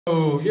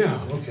Oh, yeah,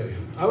 okay.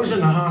 I was in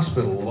the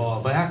hospital a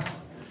while back,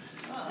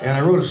 and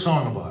I wrote a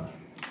song about it.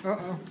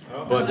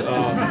 But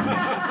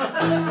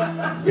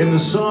in the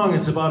song,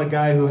 it's about a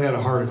guy who had a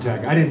heart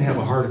attack. I didn't have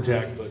a heart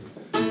attack, but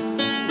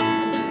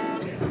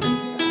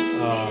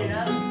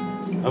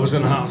I was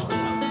in the hospital.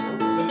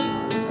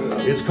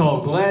 It's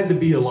called Glad to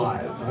Be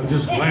Alive. I'm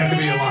just glad to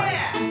be alive.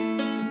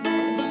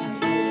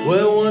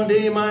 Well, one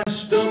day my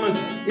stomach,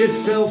 it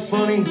felt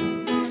funny,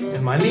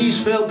 and my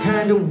knees felt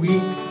kind of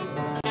weak.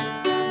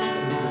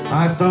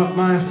 I thought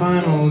my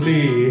final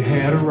day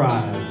had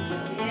arrived.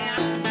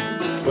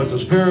 But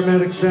those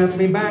paramedics zapped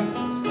me back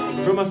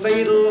from a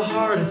fatal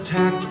heart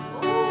attack.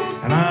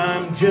 And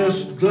I'm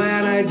just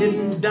glad I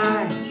didn't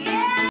die.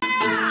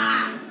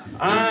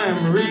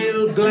 I'm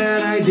real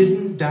glad I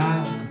didn't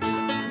die.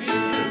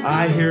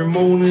 I hear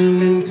moaning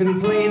and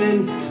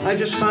complaining, I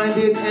just find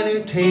it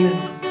entertaining.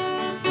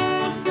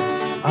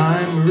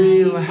 I'm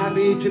real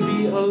happy to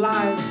be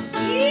alive.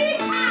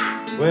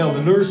 Well,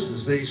 the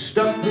nurses, they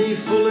stuck me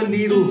full of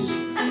needles.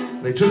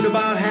 They took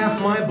about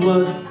half my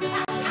blood.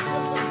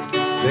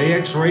 They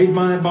x-rayed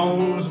my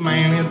bones,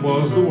 man, it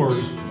was the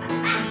worst.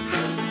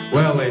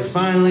 Well, they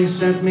finally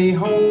sent me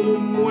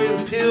home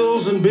with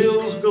pills and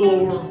bills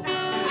galore.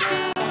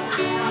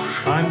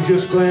 I'm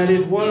just glad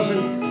it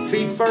wasn't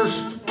feet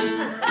first.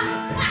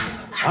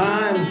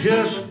 I'm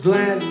just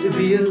glad to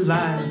be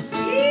alive.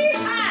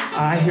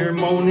 I hear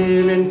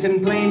moaning and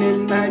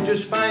complaining, I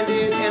just find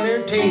it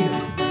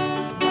entertaining.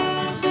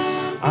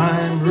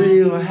 I'm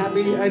real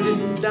happy I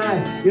didn't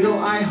die. You know,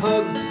 I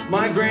hug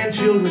my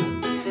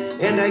grandchildren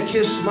and I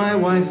kiss my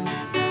wife.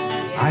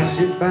 I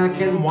sit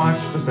back and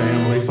watch the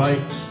family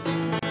fights.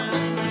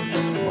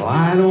 Well,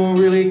 I don't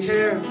really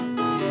care,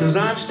 'cause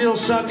I'm still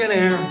sucking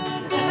air.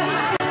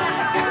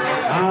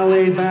 I'll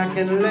lay back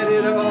and let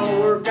it all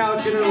work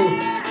out, you know.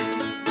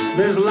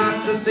 There's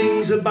lots of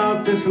things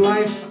about this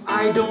life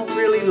I don't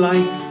really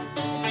like.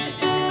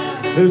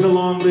 There's a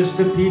long list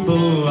of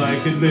people I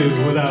could live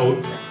without.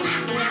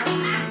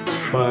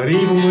 But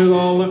even with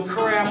all the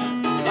crap,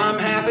 I'm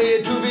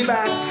happy to be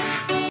back.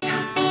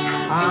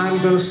 I'm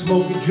gonna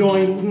smoke a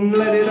joint and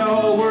let it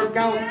all work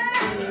out.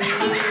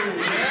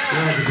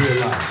 Glad to be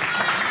alive.